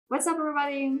What's up,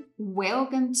 everybody?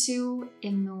 Welcome to a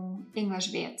new English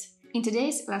bit. In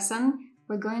today's lesson,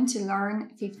 we're going to learn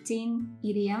 15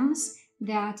 idioms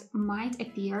that might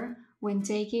appear when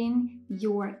taking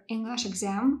your English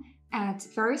exam at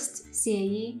first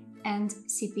CAE and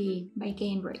CPE by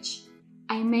Cambridge.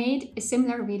 I made a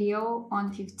similar video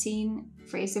on 15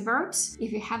 phrasal verbs.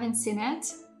 If you haven't seen it,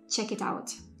 check it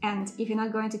out. And if you're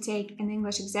not going to take an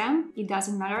English exam, it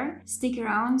doesn't matter. Stick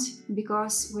around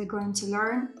because we're going to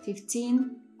learn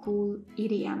 15 cool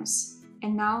idioms.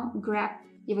 And now grab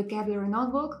your vocabulary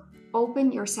notebook,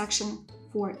 open your section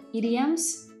for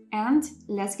idioms, and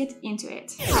let's get into it.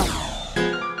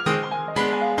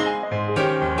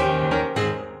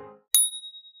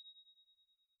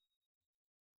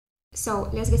 So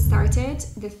let's get started.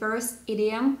 The first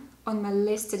idiom on my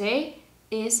list today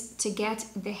is to get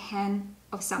the hang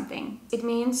of something. It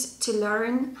means to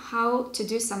learn how to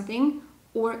do something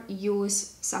or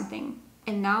use something.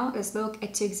 And now let's look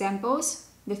at two examples.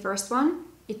 The first one,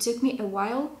 it took me a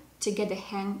while to get the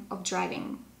hang of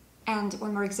driving. And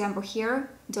one more example here,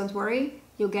 don't worry,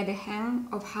 you'll get the hang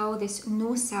of how this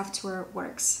new software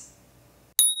works.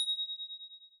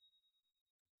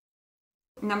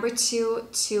 Number two,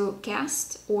 to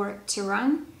cast or to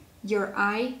run your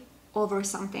eye over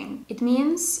something. It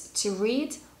means to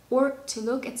read or to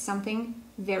look at something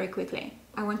very quickly.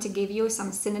 I want to give you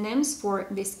some synonyms for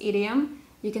this idiom.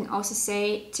 You can also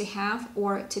say to have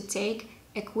or to take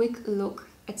a quick look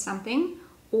at something,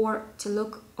 or to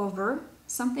look over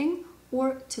something,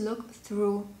 or to look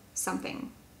through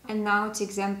something. And now to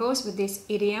examples with this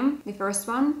idiom. The first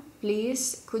one,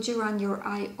 please, could you run your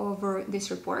eye over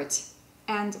this report?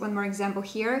 And one more example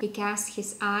here, he cast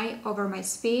his eye over my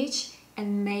speech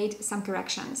and made some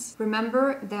corrections.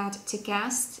 Remember that to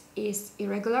cast is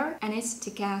irregular and it's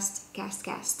to cast,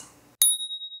 cast.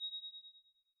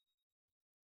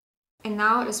 And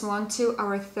now let's move on to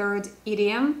our third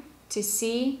idiom, to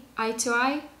see eye to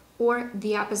eye, or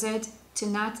the opposite, to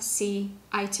not see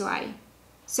eye to eye.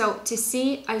 So to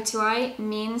see eye to eye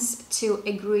means to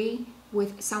agree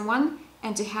with someone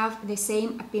and to have the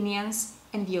same opinions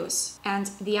and views. And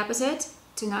the opposite,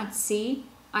 to not see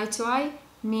eye to eye,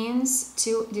 means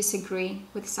to disagree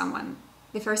with someone.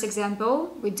 The first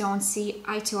example, we don't see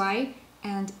eye to eye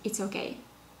and it's okay.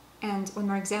 And one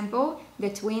more example, the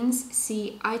twins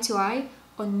see eye to eye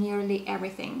on nearly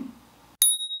everything.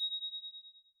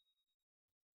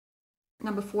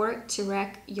 Number four, to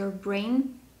rack your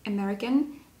brain,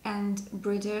 American, and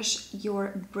British,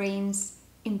 your brains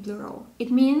in plural.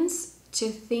 It means to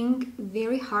think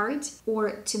very hard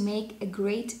or to make a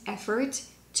great effort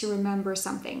to remember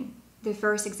something. The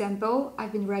first example,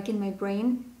 I've been racking my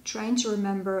brain trying to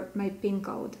remember my PIN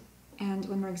code. And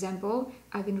one more example,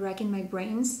 I've been racking my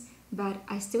brains, but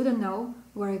I still don't know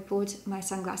where I put my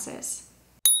sunglasses.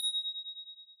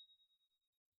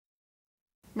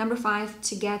 Number five,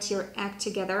 to get your act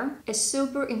together. A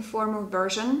super informal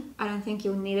version, I don't think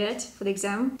you'll need it for the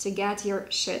exam, to get your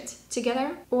shit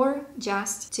together or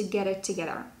just to get it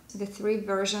together. The three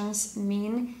versions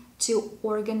mean to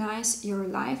organize your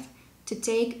life, to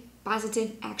take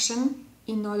positive action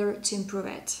in order to improve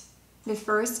it. The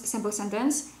first simple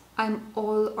sentence, I'm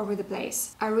all over the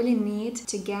place. I really need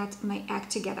to get my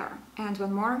act together. And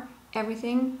one more,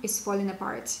 everything is falling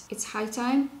apart. It's high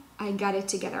time I got it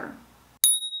together.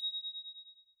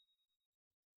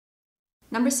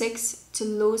 Number six, to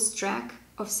lose track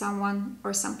of someone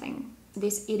or something.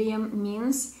 This idiom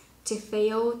means to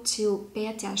fail to pay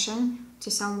attention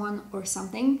to someone or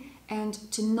something and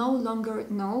to no longer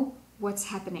know what's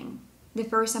happening. The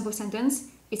first simple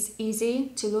sentence, it's easy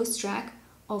to lose track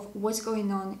of what's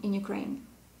going on in Ukraine.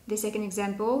 The second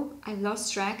example, I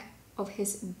lost track of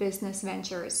his business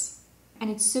ventures. And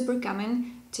it's super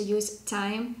common to use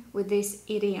time with this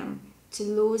idiom, to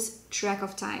lose track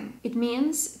of time. It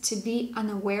means to be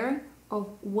unaware of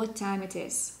what time it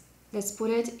is. Let's put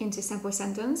it into a simple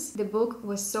sentence. The book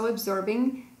was so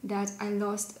absorbing that I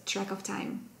lost track of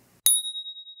time.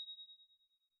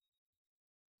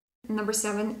 Number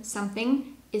seven,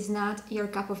 something is not your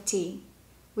cup of tea.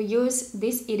 We use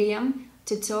this idiom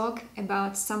to talk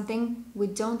about something we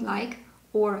don't like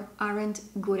or aren't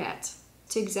good at.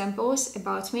 Two examples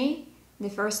about me. The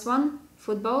first one,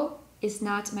 football is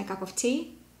not my cup of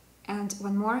tea. And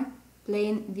one more,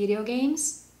 playing video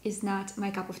games is not my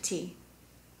cup of tea.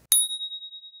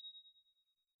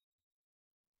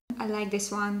 I like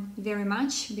this one very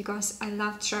much because I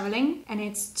love traveling, and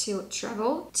it's to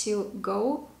travel, to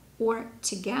go, or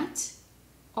to get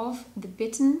off the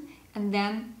beaten, and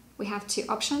then we have two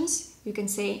options. You can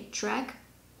say track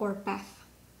or path.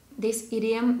 This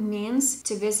idiom means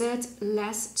to visit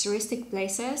less touristic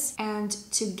places and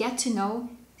to get to know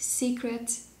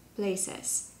secret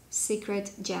places,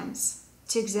 secret gems.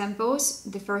 Two examples.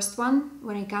 The first one,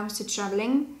 when it comes to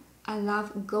traveling, I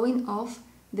love going off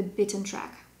the beaten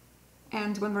track.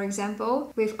 And one more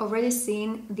example, we've already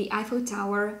seen the Eiffel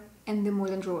Tower and the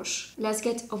Moulin Rouge. Let's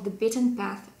get off the beaten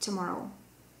path tomorrow.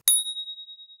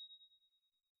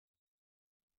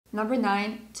 Number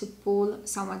 9, to pull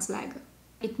someone's leg.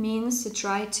 It means to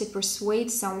try to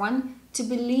persuade someone to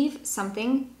believe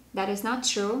something that is not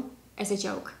true as a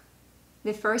joke.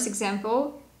 The first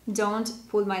example, don't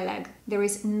pull my leg. There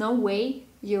is no way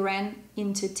you ran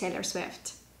into Taylor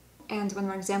Swift. And one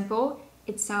more example,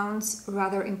 it sounds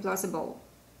rather implausible.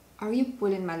 Are you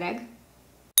pulling my leg?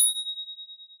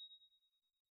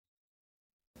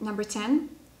 Number 10,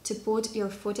 to put your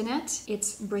foot in it.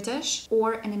 It's British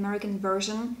or an American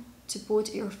version to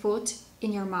put your foot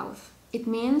in your mouth. It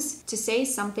means to say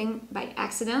something by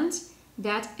accident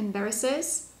that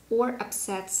embarrasses or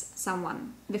upsets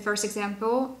someone. The first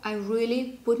example, I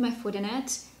really put my foot in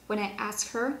it when I asked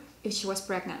her if she was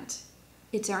pregnant.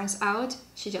 It turns out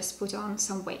she just put on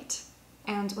some weight.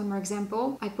 And one more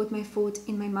example, I put my foot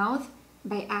in my mouth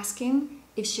by asking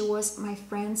if she was my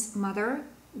friend's mother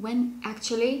when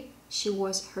actually she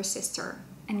was her sister.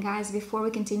 And guys, before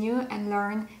we continue and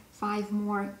learn 5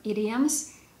 more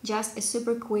idioms, just a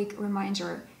super quick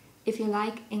reminder. If you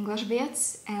like English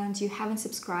vids and you haven't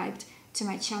subscribed to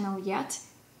my channel yet,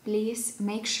 please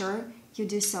make sure you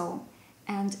do so.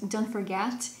 And don't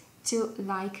forget to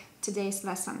like today's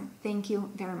lesson. Thank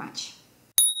you very much.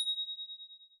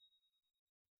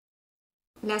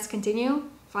 Let's continue.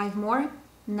 5 more.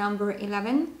 Number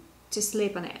 11, to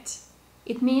sleep on it.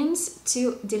 It means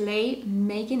to delay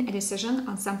making a decision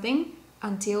on something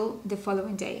until the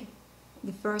following day.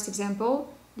 The first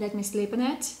example, let me sleep on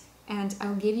it and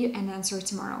I'll give you an answer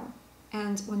tomorrow.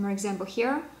 And one more example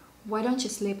here, why don't you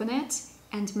sleep on it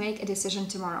and make a decision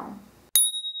tomorrow?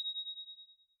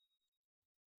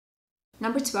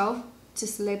 Number 12, to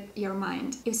slip your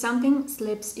mind. If something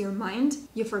slips your mind,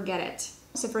 you forget it.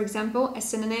 So for example, a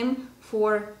synonym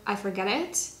for I forget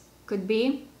it could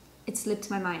be it slipped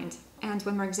my mind. And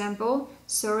one more example,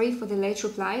 sorry for the late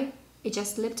reply, it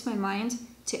just slipped my mind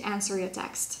to answer your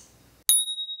text.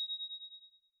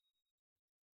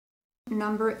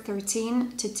 Number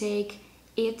 13, to take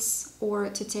its or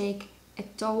to take a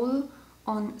toll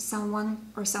on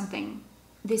someone or something.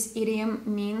 This idiom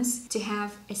means to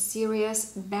have a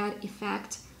serious bad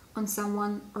effect on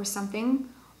someone or something,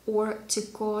 or to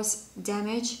cause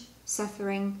damage,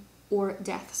 suffering, or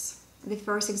deaths. The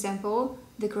first example,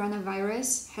 the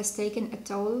coronavirus has taken a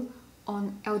toll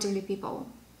on elderly people.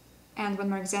 And one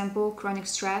more example, chronic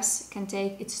stress can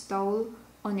take its toll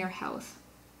on your health.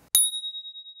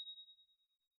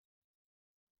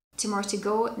 2 more to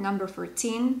go. Number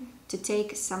 14, to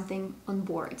take something on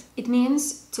board. It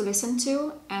means to listen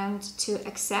to and to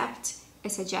accept a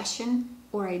suggestion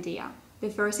or idea. The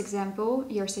first example,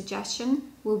 your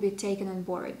suggestion will be taken on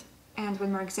board. And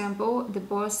one more example, the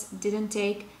boss didn't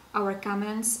take our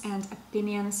comments and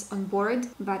opinions on board,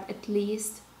 but at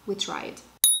least we tried.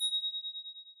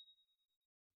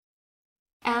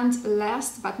 And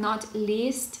last but not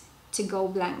least, to go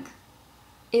blank.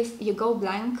 If you go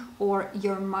blank or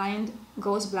your mind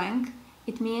goes blank,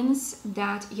 it means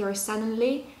that you're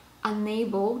suddenly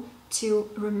unable to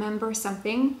remember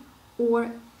something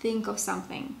or think of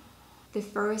something. The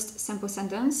first simple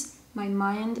sentence, my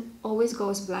mind always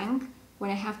goes blank when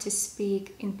I have to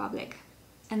speak in public.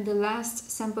 And the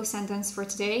last simple sentence for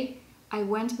today, I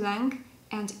went blank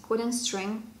and couldn't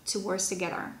string 2 words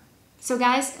together. So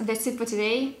guys, that's it for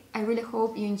today. I really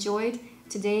hope you enjoyed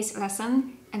today's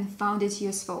lesson and found it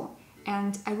useful.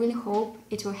 And I really hope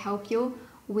it will help you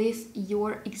with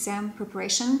your exam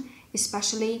preparation,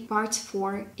 especially part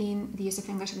 4 in the Use of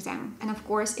English exam. And of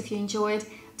course, if you enjoyed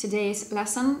today's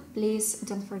lesson, please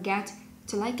don't forget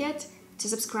to like it, to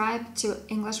subscribe to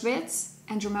English Vids,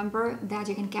 and remember that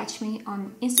you can catch me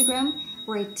on Instagram,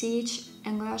 where I teach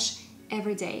English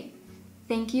every day.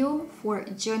 Thank you for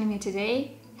joining me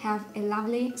today. Have a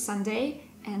lovely Sunday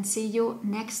and see you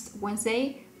next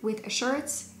Wednesday with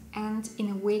shorts and in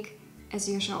a week as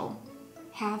usual.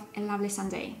 Have a lovely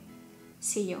Sunday.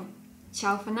 See you.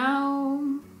 Ciao for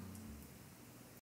now.